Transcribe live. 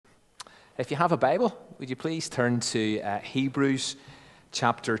If you have a Bible, would you please turn to Hebrews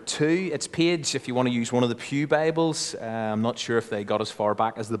chapter 2. It's page, if you want to use one of the Pew Bibles, I'm not sure if they got as far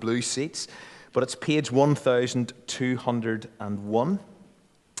back as the blue seats, but it's page 1201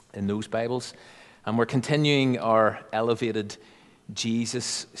 in those Bibles. And we're continuing our Elevated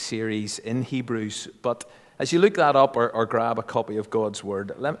Jesus series in Hebrews. But as you look that up or grab a copy of God's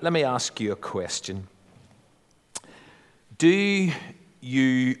Word, let me ask you a question. Do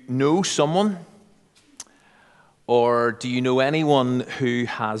you know someone, or do you know anyone who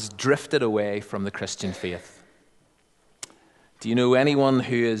has drifted away from the Christian faith? Do you know anyone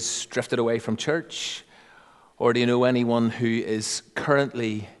who has drifted away from church, or do you know anyone who is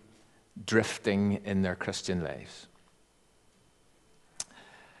currently drifting in their Christian lives?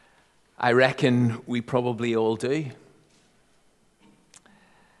 I reckon we probably all do.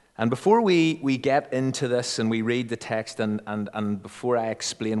 And before we get into this and we read the text and before I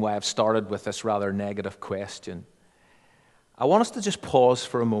explain why I've started with this rather negative question, I want us to just pause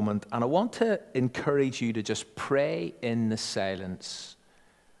for a moment, and I want to encourage you to just pray in the silence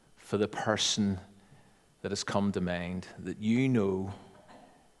for the person that has come to mind that you know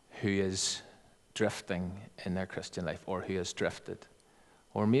who is drifting in their Christian life or who has drifted.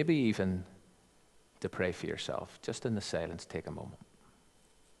 Or maybe even to pray for yourself. Just in the silence, take a moment.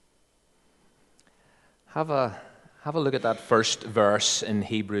 Have a look at that first verse in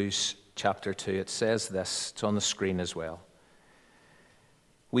Hebrews chapter 2. It says this. It's on the screen as well.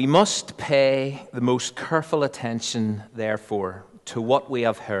 We must pay the most careful attention, therefore, to what we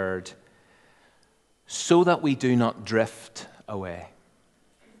have heard, so that we do not drift away.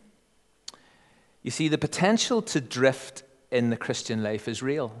 You see, the potential to drift in the Christian life is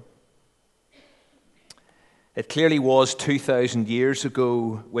real. It clearly was 2,000 years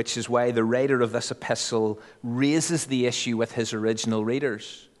ago, which is why the writer of this epistle raises the issue with his original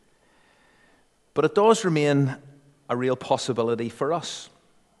readers. But it does remain a real possibility for us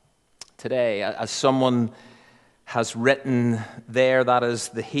today. As someone has written there, that is,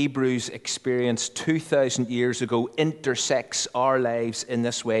 the Hebrews experience 2,000 years ago intersects our lives in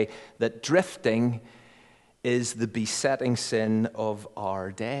this way, that drifting is the besetting sin of our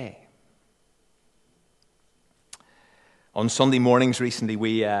day. On Sunday mornings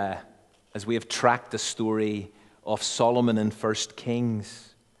recently, as we have tracked the story of Solomon in 1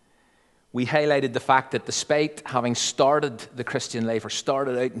 Kings, we highlighted the fact that despite having started the Christian life or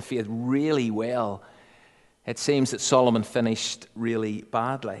started out in faith really well, it seems that Solomon finished really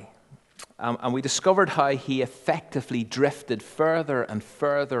badly. And we discovered how he effectively drifted further and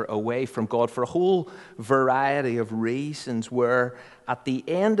further away from God for a whole variety of reasons, where at the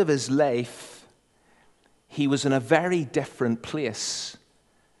end of his life, he was in a very different place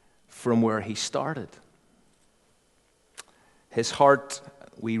from where he started. His heart,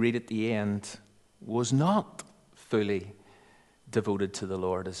 we read at the end, was not fully devoted to the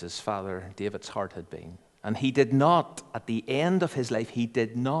Lord as his father David's heart had been. And he did not, at the end of his life, he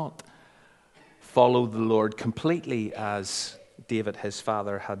did not follow the Lord completely as David, his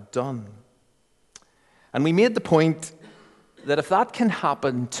father, had done. And we made the point that if that can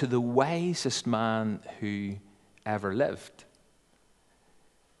happen to the wisest man who ever lived,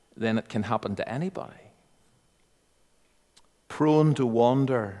 then it can happen to anybody. Prone to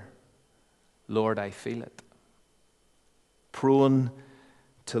wander, Lord, I feel it. Prone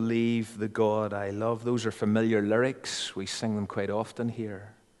to leave the God I love. Those are familiar lyrics. We sing them quite often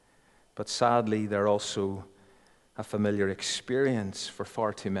here. But sadly, they're also a familiar experience for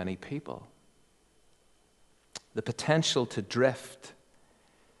far too many people. The potential to drift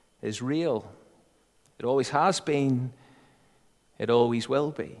is real. It always has been. It always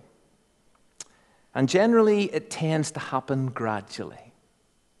will be. And generally, it tends to happen gradually,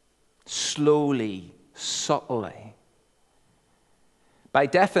 slowly, subtly. By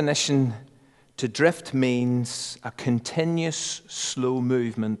definition, to drift means a continuous, slow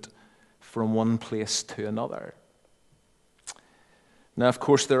movement from one place to another. Now, of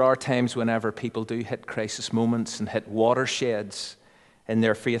course, there are times whenever people do hit crisis moments and hit watersheds in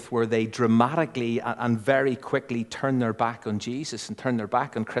their faith where they dramatically and very quickly turn their back on Jesus and turn their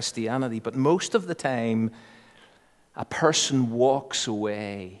back on Christianity. But most of the time, a person walks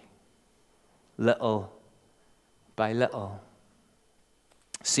away little by little.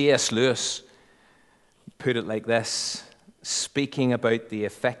 C.S. Lewis put it like this, speaking about the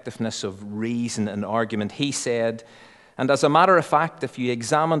effectiveness of reason and argument. He said, and as a matter of fact, if you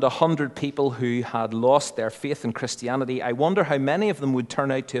examined 100 people who had lost their faith in Christianity, I wonder how many of them would turn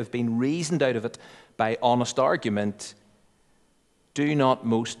out to have been reasoned out of it by honest argument. Do not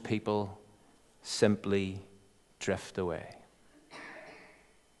most people simply drift away?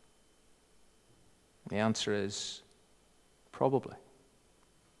 The answer is probably.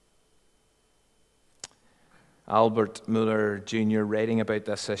 Albert Muller Jr., writing about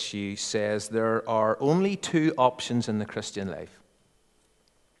this issue, says there are only two options in the Christian life.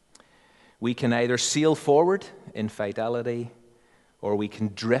 We can either sail forward in fidelity, or we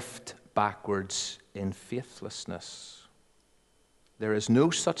can drift backwards in faithlessness. There is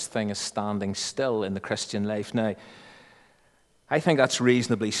no such thing as standing still in the Christian life. Now, I think that's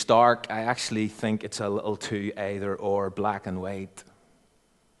reasonably stark. I actually think it's a little too either or, black and white.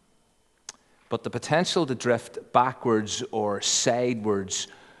 But the potential to drift backwards or sidewards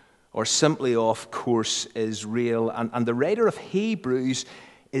or simply off course is real. And the writer of Hebrews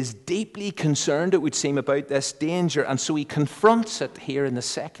is deeply concerned, it would seem, about this danger. And so he confronts it here in the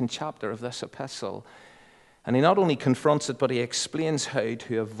second chapter of this epistle. And he not only confronts it, but he explains how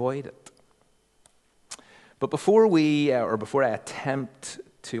to avoid it. But before I attempt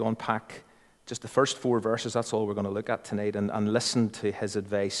to unpack just the first 4 verses, that's all we're going to look at tonight, and listen to his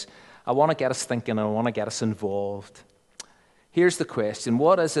advice, I want to get us thinking, and I want to get us involved. Here's the question: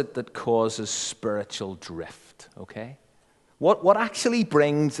 what is it that causes spiritual drift? Okay? What actually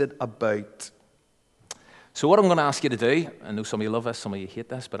brings it about? So what I'm going to ask you to do, I know some of you love this, some of you hate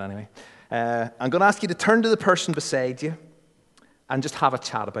this, but anyway, I'm going to ask you to turn to the person beside you and just have a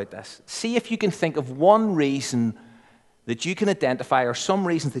chat about this. See if you can think of one reason that you can identify, or some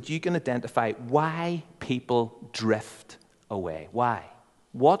reasons that you can identify, why people drift away. Why?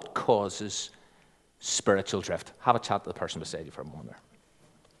 What causes spiritual drift? Have a chat to the person beside you for a moment there.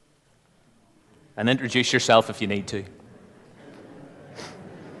 And introduce yourself if you need to.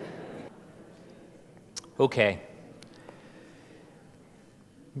 Okay.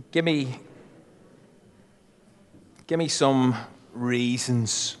 Give me some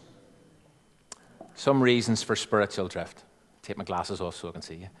reasons. Some reasons for spiritual drift. Take my glasses off so I can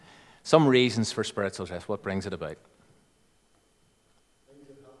see you. Some reasons for spiritual drift. What brings it about?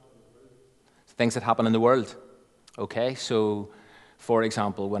 Things that happen in the world. Okay, so, for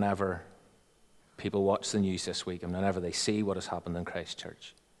example, whenever people watch the news this week and whenever they see what has happened in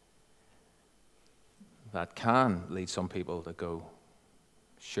Christchurch, that can lead some people to go,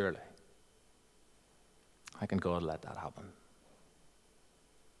 surely, how can God let that happen?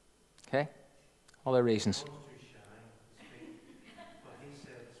 Okay? Other reasons.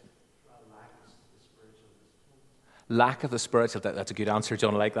 Lack of the spiritual, that's a good answer,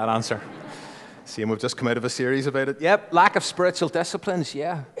 John. I like that answer. See, we've just come out of a series about it. Yep, lack of spiritual disciplines,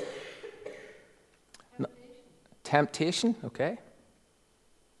 yeah. Temptation, okay.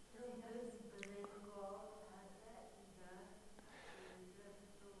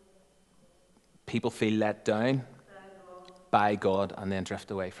 People feel let down by God and then drift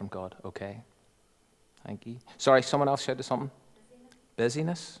away from God. Okay. Thank you. Sorry, someone else shouted something?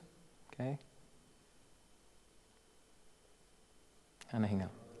 Busyness. Okay. Anything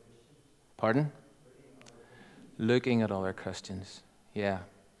else? Pardon? Looking at other Christians. Yeah.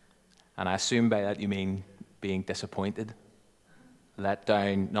 And I assume by that you mean being disappointed. Let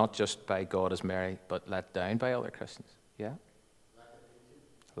down, not just by God as Mary, but let down by other Christians. Yeah?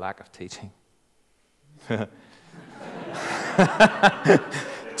 Lack of teaching.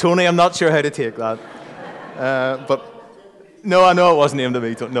 Tony, I'm not sure how to take that. But no, I know it wasn't aimed at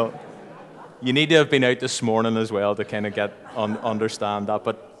me. No. You need to have been out this morning as well to kind of understand that.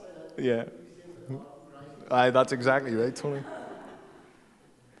 But yeah. That's exactly right, Tony.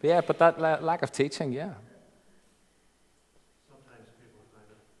 But yeah, but that lack of teaching, yeah. Sometimes people find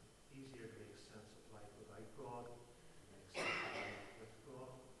it easier to make sense of life without God than make sense of life with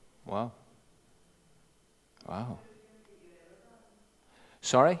God. Wow. Wow.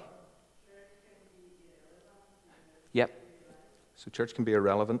 Sorry? Yep. So church can be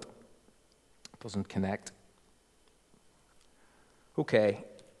irrelevant. It doesn't connect. Okay.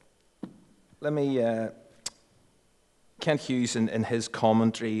 Let me... Kent Hughes, in his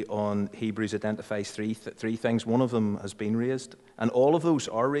commentary on Hebrews, identifies three things. One of them has been raised, and all of those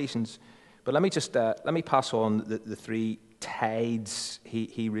are reasons. But let me pass on the three tides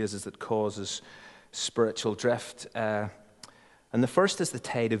he raises that causes spiritual drift. And the first is the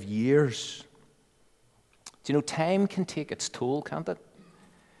tide of years. Do you know, time can take its toll, can't it?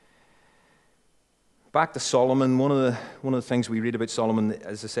 Back to Solomon, one of the things we read about Solomon,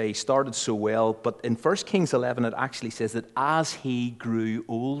 as I say, he started so well, but in 1 Kings 11 it actually says that as he grew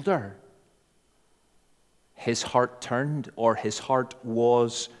older, his heart turned, or his heart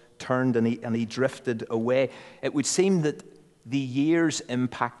was turned, and he drifted away. It would seem that the years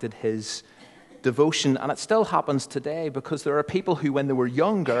impacted his devotion, and it still happens today, because there are people who, when they were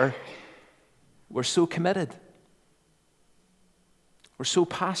younger, were so committed, were so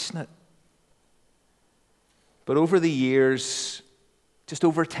passionate. But over the years, just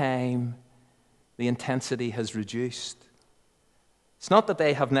over time, the intensity has reduced. It's not that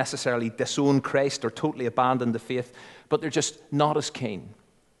they have necessarily disowned Christ or totally abandoned the faith, but they're just not as keen,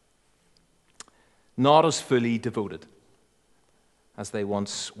 not as fully devoted as they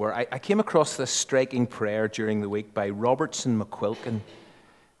once were. I came across this striking prayer during the week by Robertson McQuilkin.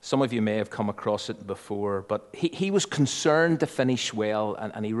 Some of you may have come across it before, but he was concerned to finish well,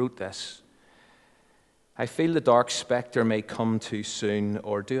 and he wrote this: I feel the dark spectre may come too soon,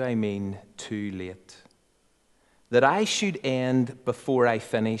 or do I mean too late? That I should end before I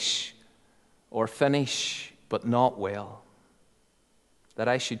finish, or finish but not well. That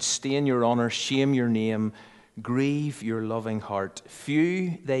I should stain your honor, shame your name, grieve your loving heart.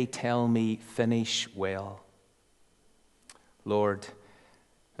 Few, they tell me, finish well. Lord,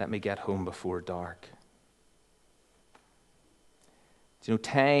 let me get home before dark. Do you know,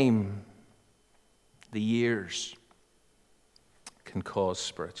 time, the years, can cause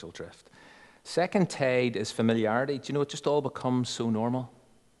spiritual drift. Second tide is familiarity. Do you know, it just all becomes so normal,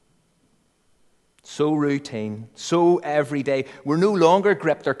 so routine, so everyday. We're no longer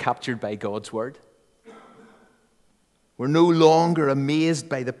gripped or captured by God's word. We're no longer amazed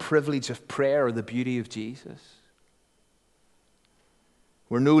by the privilege of prayer or the beauty of Jesus.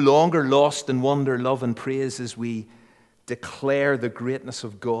 We're no longer lost in wonder, love, and praise as we declare the greatness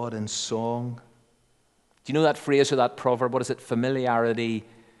of God in song. Do you know that phrase or that proverb? What is it? Familiarity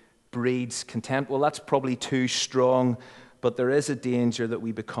breeds contempt. Well, that's probably too strong, but there is a danger that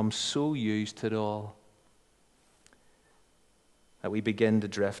we become so used to it all that we begin to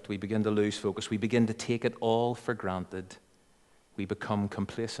drift, we begin to lose focus, we begin to take it all for granted, we become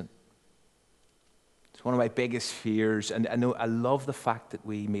complacent. It's one of my biggest fears, and I love the fact that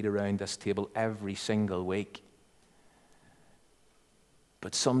we meet around this table every single week.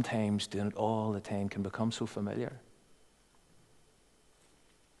 But sometimes doing it all the time can become so familiar.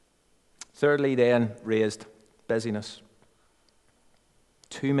 Thirdly, then, raised busyness.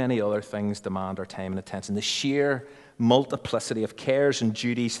 Too many other things demand our time and attention. The sheer multiplicity of cares and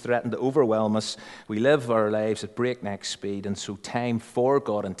duties threaten to overwhelm us. We live our lives at breakneck speed, and so time for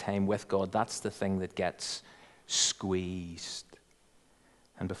God and time with God, that's the thing that gets squeezed.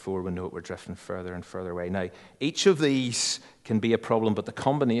 And before we know it, we're drifting further and further away. Now, each of these can be a problem, but the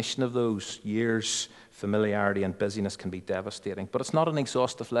combination of those, years, familiarity, and busyness, can be devastating. But it's not an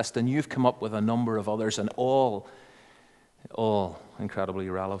exhaustive list, and you've come up with a number of others, and all incredibly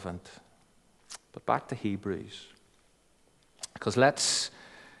relevant. But back to Hebrews, because let's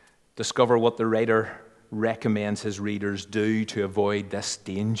discover what the writer recommends his readers do to avoid this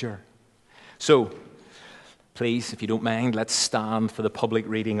danger. So, please, if you don't mind, let's stand for the public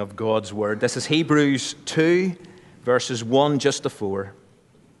reading of God's word. This is Hebrews 2, verses 1 just to 4.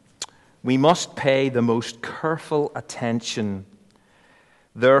 We must pay the most careful attention,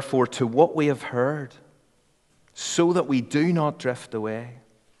 therefore, to what we have heard, so that we do not drift away.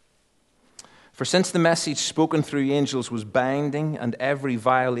 For since the message spoken through angels was binding, and every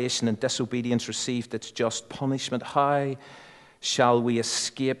violation and disobedience received its just punishment, how shall we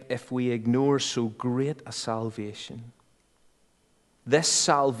escape if we ignore so great a salvation? This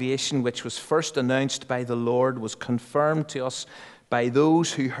salvation, which was first announced by the Lord, was confirmed to us by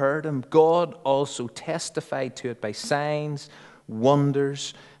those who heard him. God also testified to it by signs,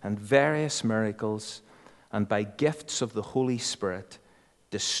 wonders, and various miracles, and by gifts of the Holy Spirit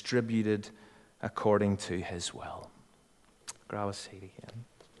distributed according to his will. Grab a seat again.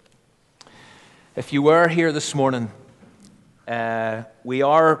 If you were here this morning, we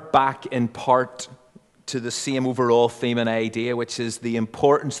are back in part to the same overall theme and idea, which is the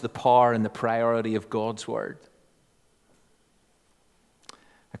importance, the power, and the priority of God's word.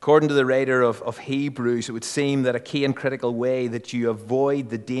 According to the writer of Hebrews, it would seem that a key and critical way that you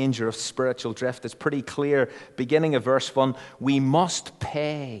avoid the danger of spiritual drift is pretty clear. Beginning of verse 1, we must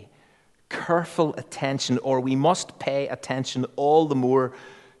pay careful attention, or we must pay attention all the more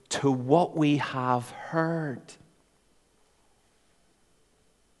to what we have heard.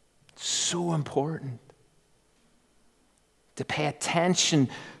 So important to pay attention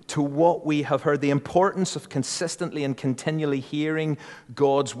to what we have heard. The importance of consistently and continually hearing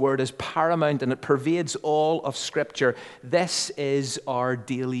God's word is paramount, and it pervades all of Scripture. This is our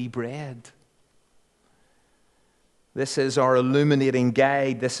daily bread. This is our illuminating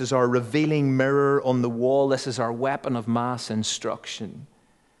guide. This is our revealing mirror on the wall. This is our weapon of mass instruction.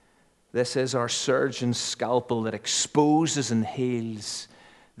 This is our surgeon's scalpel that exposes and heals.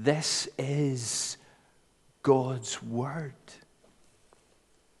 This is God's word.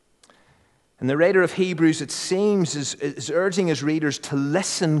 And the writer of Hebrews, it seems, is urging his readers to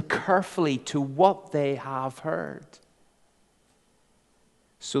listen carefully to what they have heard,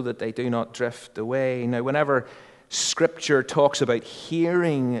 so that they do not drift away. Now, whenever Scripture talks about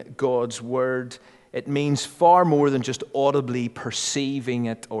hearing God's word, it means far more than just audibly perceiving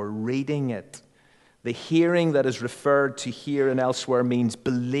it or reading it. The hearing that is referred to here and elsewhere means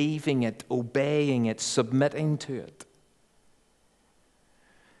believing it, obeying it, submitting to it.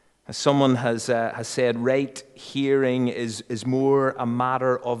 As someone has said, right hearing is more a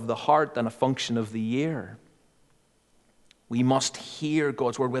matter of the heart than a function of the ear. We must hear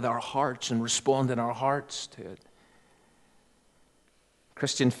God's word with our hearts and respond in our hearts to it.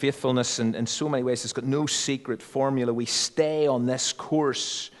 Christian faithfulness in so many ways has got no secret formula. We stay on this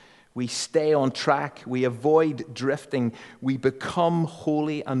course. We stay on track. We avoid drifting. We become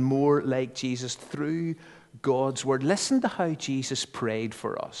holy and more like Jesus through God's word. Listen to how Jesus prayed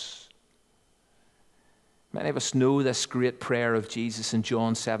for us. Many of us know this great prayer of Jesus in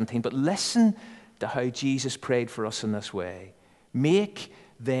John 17, but listen to how Jesus prayed for us in this way. Make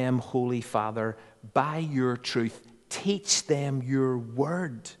them holy, Father, by your truth. Teach them your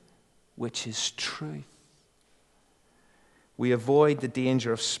word, which is truth. We avoid the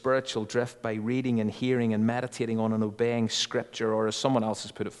danger of spiritual drift by reading and hearing and meditating on and obeying Scripture, or as someone else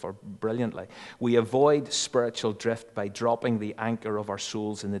has put it for brilliantly, we avoid spiritual drift by dropping the anchor of our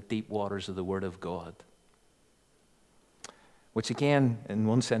souls in the deep waters of the Word of God. Which again, in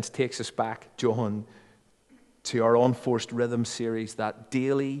one sense, takes us back, John, to our Unforced Rhythm series, that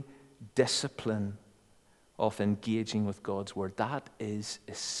daily discipline of engaging with God's Word. That is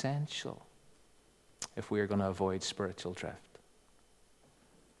essential if we are going to avoid spiritual drift.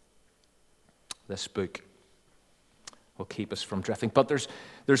 This book will keep us from drifting. But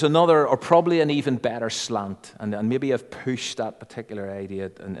there's another, or probably an even better slant, and maybe I've pushed that particular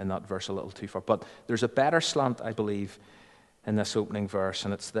idea in that verse a little too far, but there's a better slant, I believe, in this opening verse,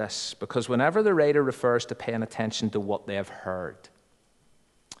 and it's this: because whenever the writer refers to paying attention to what they have heard,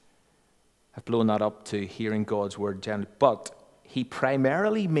 I've blown that up to hearing God's word generally, but he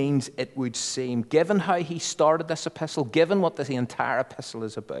primarily means, it would seem, given how he started this epistle, given what the entire epistle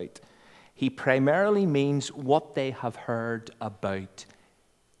is about, he primarily means what they have heard about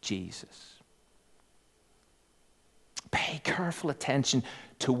Jesus. Pay careful attention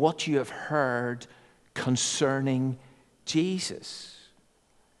to what you have heard concerning Jesus.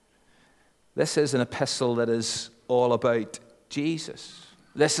 This is an epistle that is all about Jesus.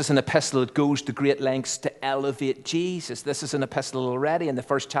 This is an epistle that goes to great lengths to elevate Jesus. This is an epistle already in the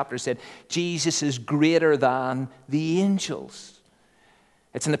first chapter said, Jesus is greater than the angels.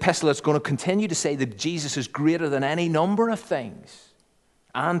 It's an epistle that's going to continue to say that Jesus is greater than any number of things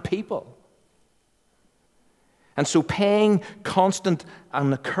and people. And so paying constant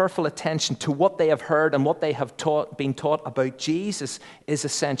and careful attention to what they have heard and what they have been taught about Jesus is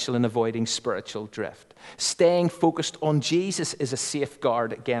essential in avoiding spiritual drift. Staying focused on Jesus is a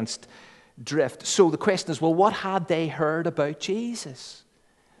safeguard against drift. So the question is, well, what had they heard about Jesus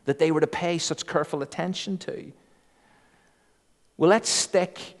that they were to pay such careful attention to? Well, let's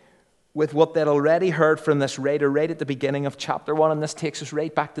stick with what they'd already heard from this writer right at the beginning of chapter 1, and this takes us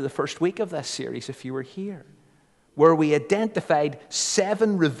right back to the first week of this series, if you were here, where we identified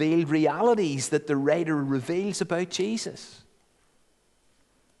 7 revealed realities that the writer reveals about Jesus.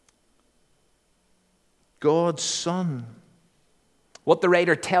 God's Son. What the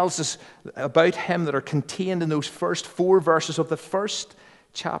writer tells us about him that are contained in those first 4 verses of the first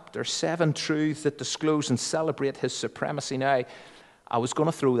chapter. 7 truths that disclose and celebrate his supremacy. Now, I was going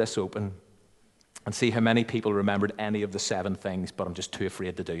to throw this open and see how many people remembered any of the 7 things, but I'm just too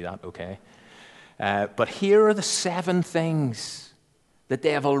afraid to do that, okay? But here are the 7 things that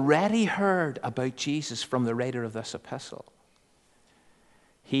they have already heard about Jesus from the writer of this epistle.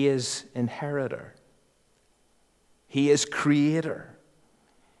 He is inheritor. He is creator.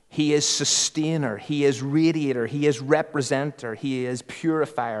 He is sustainer. He is radiator. He is representer. He is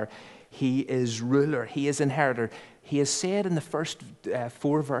purifier. He is ruler. He is inheritor. He has said in the first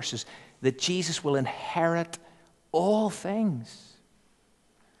 4 verses that Jesus will inherit all things.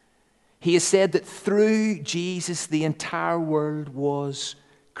 He has said that through Jesus, the entire world was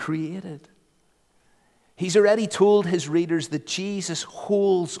created. He's already told his readers that Jesus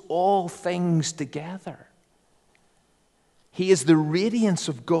holds all things together. He is the radiance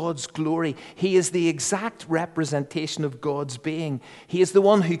of God's glory. He is the exact representation of God's being. He is the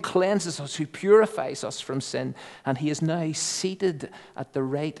one who cleanses us, who purifies us from sin. And he is now seated at the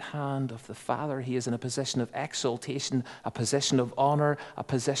right hand of the Father. He is in a position of exaltation, a position of honor, a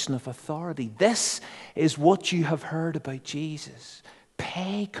position of authority. This is what you have heard about Jesus.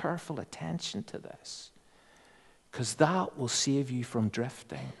 Pay careful attention to this, because that will save you from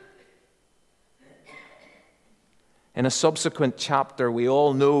drifting. In a subsequent chapter, we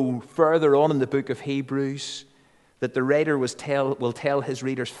all know further on in the book of Hebrews that the writer will tell his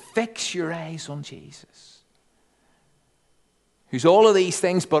readers, fix your eyes on Jesus, who's all of these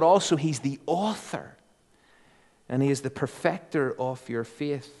things, but also he's the author, and he is the perfecter of your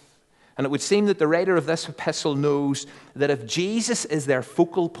faith. And it would seem that the writer of this epistle knows that if Jesus is their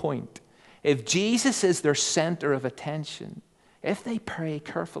focal point, if Jesus is their center of attention, if they pay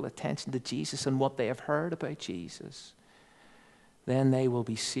careful attention to Jesus and what they have heard about Jesus, then they will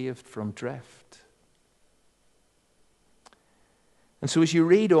be saved from drift. And so as you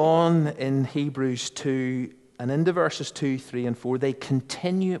read on in Hebrews 2 and into verses 2, 3, and 4, they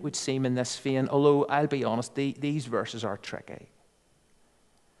continue, it would seem, in this vein, although I'll be honest, these verses are tricky.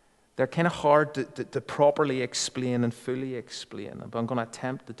 They're kind of hard to properly explain and fully explain, but I'm going to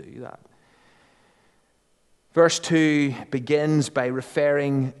attempt to do that. Verse 2 begins by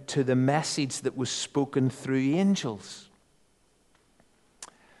referring to the message that was spoken through angels.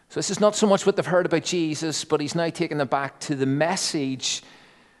 So this is not so much what they've heard about Jesus, but he's now taking them back to the message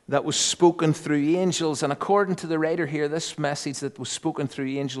that was spoken through angels. And according to the writer here, this message that was spoken through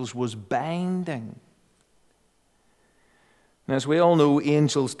angels was binding. And as we all know,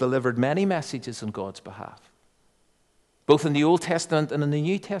 angels delivered many messages on God's behalf, both in the Old Testament and in the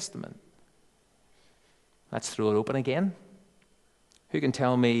New Testament. Let's throw it open again. Who can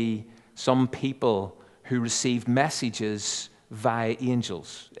tell me some people who received messages via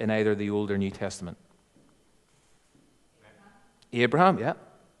angels in either the Old or New Testament? Abraham, yeah.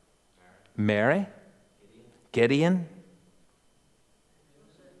 Mary. Gideon.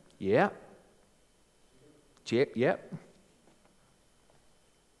 Yeah. Jake, yeah.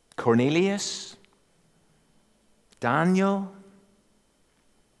 Cornelius. Daniel.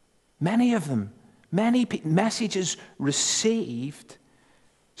 Many of them. Many messages received,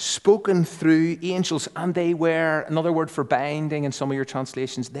 spoken through angels, and they were, another word for binding in some of your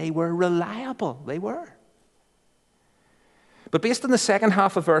translations, they were reliable. They were. But based on the second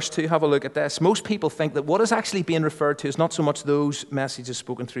half of verse 2, have a look at this. Most people think that what is actually being referred to is not so much those messages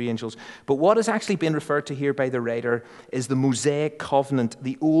spoken through angels, but what is actually being referred to here by the writer is the Mosaic covenant,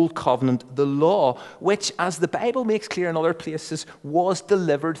 the Old Covenant, the law, which, as the Bible makes clear in other places, was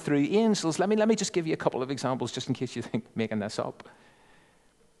delivered through angels. Let me just give you a couple of examples, just in case you think I'm making this up.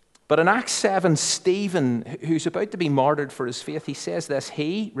 But in Acts 7, Stephen, who's about to be martyred for his faith, he says this: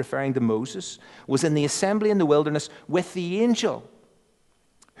 he, referring to Moses, was in the assembly in the wilderness with the angel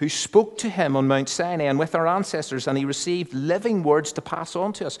who spoke to him on Mount Sinai and with our ancestors, and he received living words to pass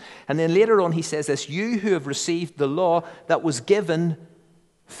on to us. And then later on he says this: you who have received the law that was given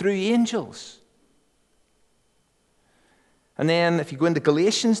through angels. And then if you go into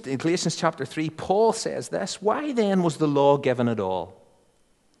Galatians chapter 3, Paul says this: why then was the law given at all?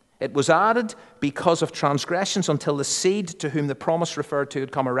 It was added because of transgressions until the seed to whom the promise referred to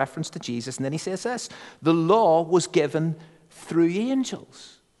had come, a reference to Jesus. And then he says this: the law was given through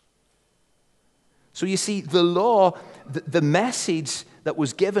angels. So you see, the law, the message that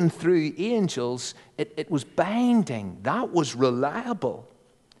was given through angels, it was binding. That was reliable.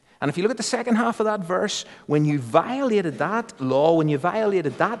 And if you look at the second half of that verse, when you violated that law, when you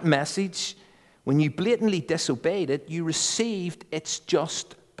violated that message, when you blatantly disobeyed it, you received its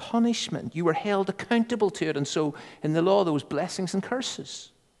just punishment. You were held accountable to it. And so in the law there was blessings and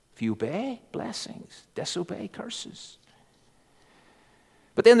curses. If you obey, blessings. Disobey, curses.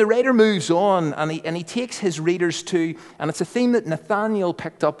 But then the writer moves on and he takes his readers to, and it's a theme that Nathaniel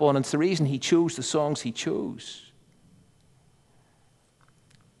picked up on, and it's the reason he chose the songs he chose.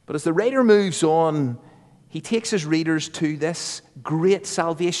 But as the writer moves on, he takes his readers to this great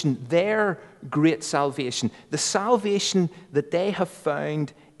salvation, their great salvation, the salvation that they have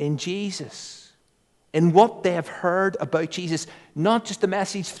found in Jesus, in what they have heard about Jesus, not just the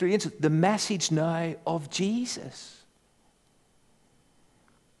message through angels, the message now of Jesus.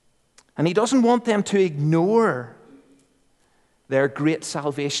 And he doesn't want them to ignore their great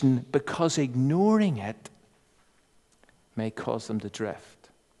salvation, because ignoring it may cause them to drift.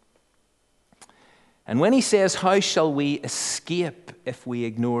 And when he says, how shall we escape if we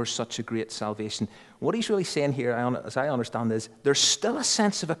ignore such a great salvation? What he's really saying here, as I understand, is there's still a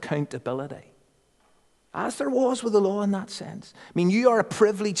sense of accountability, as there was with the law in that sense. I mean, you are a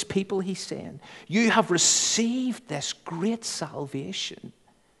privileged people, he's saying. You have received this great salvation.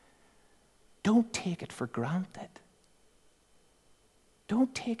 Don't take it for granted.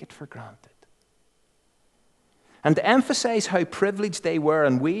 Don't take it for granted. And to emphasize how privileged they were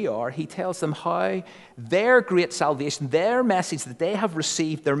and we are, he tells them how their great salvation, their message that they have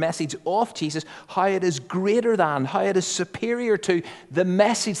received, their message of Jesus, how it is greater than, how it is superior to the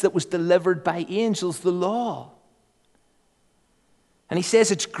message that was delivered by angels, the law. And he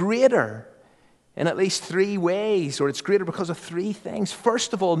says it's greater in at least three ways, or it's greater because of three things.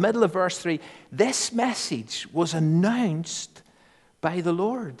 First of all, middle of verse 3, this message was announced by the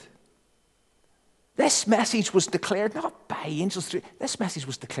Lord. This message was declared not by angels. This message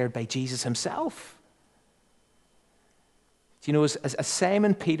was declared by Jesus himself. Do you know, as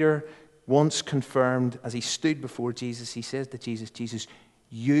Simon Peter once confirmed as he stood before Jesus, he says to Jesus, Jesus,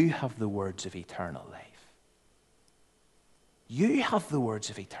 you have the words of eternal life. You have the words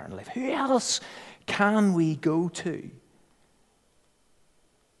of eternal life. Who else can we go to?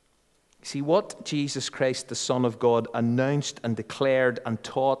 See, what Jesus Christ, the Son of God, announced and declared and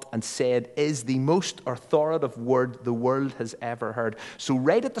taught and said is the most authoritative word the world has ever heard. So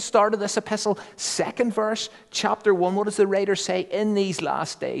right at the start of this epistle, second verse, chapter 1, what does the writer say? In these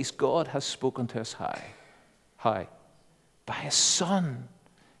last days, God has spoken to us how? How? By his Son.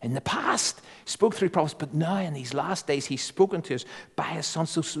 In the past, he spoke through prophets, but now in these last days, he's spoken to us by his Son.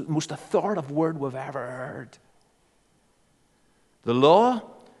 So it's the most authoritative word we've ever heard. The law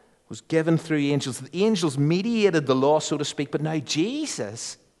was given through angels. The angels mediated the law, so to speak, but now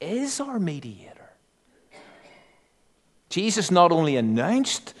Jesus is our mediator. Jesus not only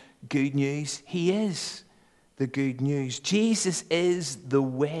announced good news, he is the good news. Jesus is the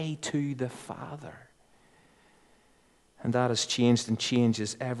way to the Father. And that has changed and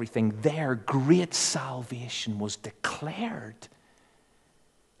changes everything. Their great salvation was declared.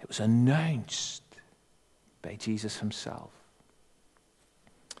 It was announced by Jesus himself.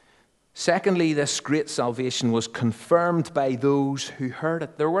 Secondly, this great salvation was confirmed by those who heard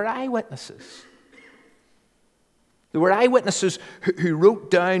it. There were eyewitnesses. There were eyewitnesses who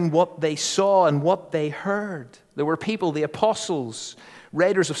wrote down what they saw and what they heard. There were people, the apostles,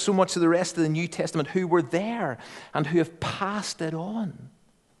 writers of so much of the rest of the New Testament, who were there and who have passed it on,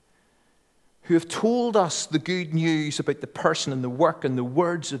 who have told us the good news about the person and the work and the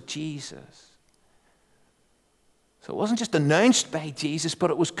words of Jesus. So it wasn't just announced by Jesus,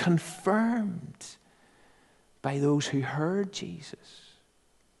 but it was confirmed by those who heard Jesus.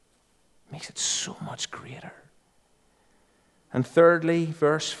 It makes it so much greater. And thirdly,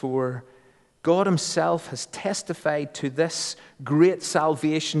 verse 4, God himself has testified to this great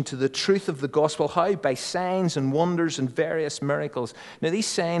salvation, to the truth of the gospel. How? By signs and wonders and various miracles. Now, these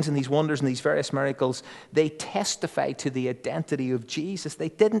signs and these wonders and these various miracles, they testify to the identity of Jesus. They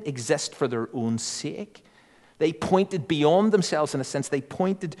didn't exist for their own sake. They pointed beyond themselves, in a sense. They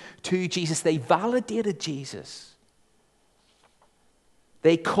pointed to Jesus. They validated Jesus.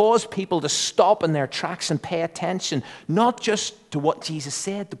 They caused people to stop in their tracks and pay attention, not just to what Jesus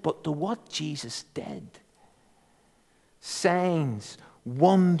said, but to what Jesus did. Signs,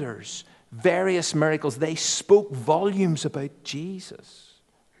 wonders, various miracles, they spoke volumes about Jesus.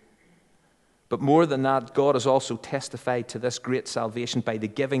 But more than that, God has also testified to this great salvation by the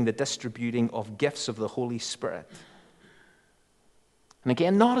giving, the distributing of gifts of the Holy Spirit. And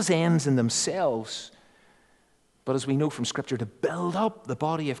again, not as ends in themselves, but as we know from Scripture, to build up the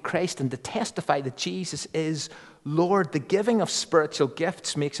body of Christ and to testify that Jesus is Lord. The giving of spiritual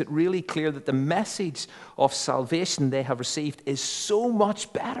gifts makes it really clear that the message of salvation they have received is so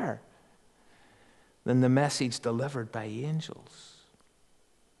much better than the message delivered by angels.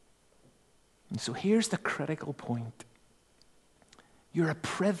 And so here's the critical point. You're a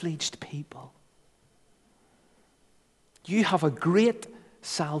privileged people. You have a great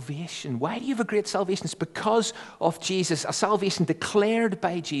salvation. Why do you have a great salvation? It's because of Jesus, a salvation declared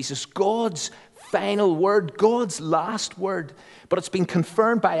by Jesus, God's final word, God's last word. But it's been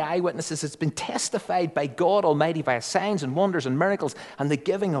confirmed by eyewitnesses. It's been testified by God Almighty via signs and wonders and miracles and the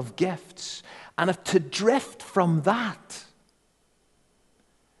giving of gifts. And if to drift from that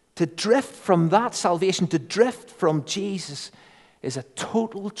salvation, to drift from Jesus, is a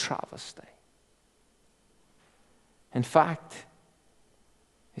total travesty. In fact,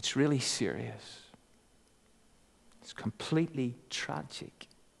 it's really serious. It's completely tragic.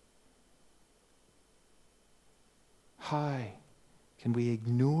 How can we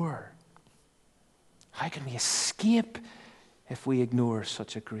ignore? How can we escape if we ignore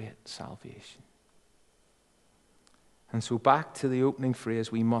such a great salvation? And so back to the opening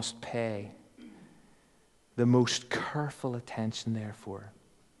phrase, we must pay the most careful attention, therefore,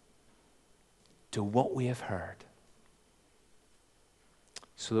 to what we have heard,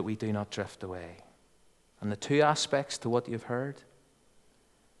 so that we do not drift away. And the two aspects to what you've heard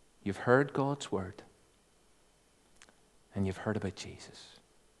God's word, and you've heard about Jesus.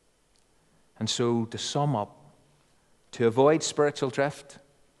 And so, to sum up, to avoid spiritual drift,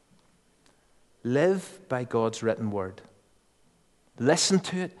 live by God's written word. Listen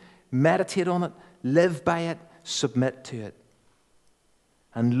to it, meditate on it, live by it, submit to it,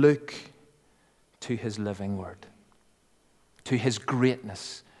 and look to his living word, to his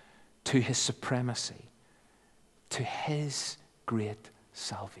greatness, to his supremacy, to his great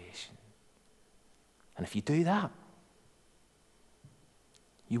salvation. And if you do that,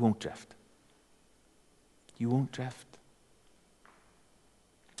 you won't drift. You won't drift.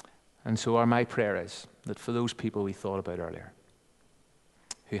 And so my prayer is that for those people we thought about earlier,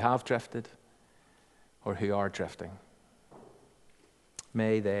 who have drifted or who are drifting,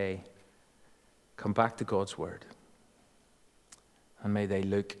 may they come back to God's word, and may they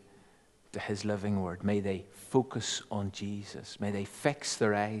look to his living word. May they focus on Jesus. May they fix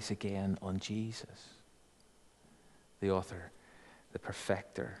their eyes again on Jesus, the author, the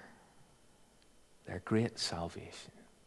perfecter, their great salvation.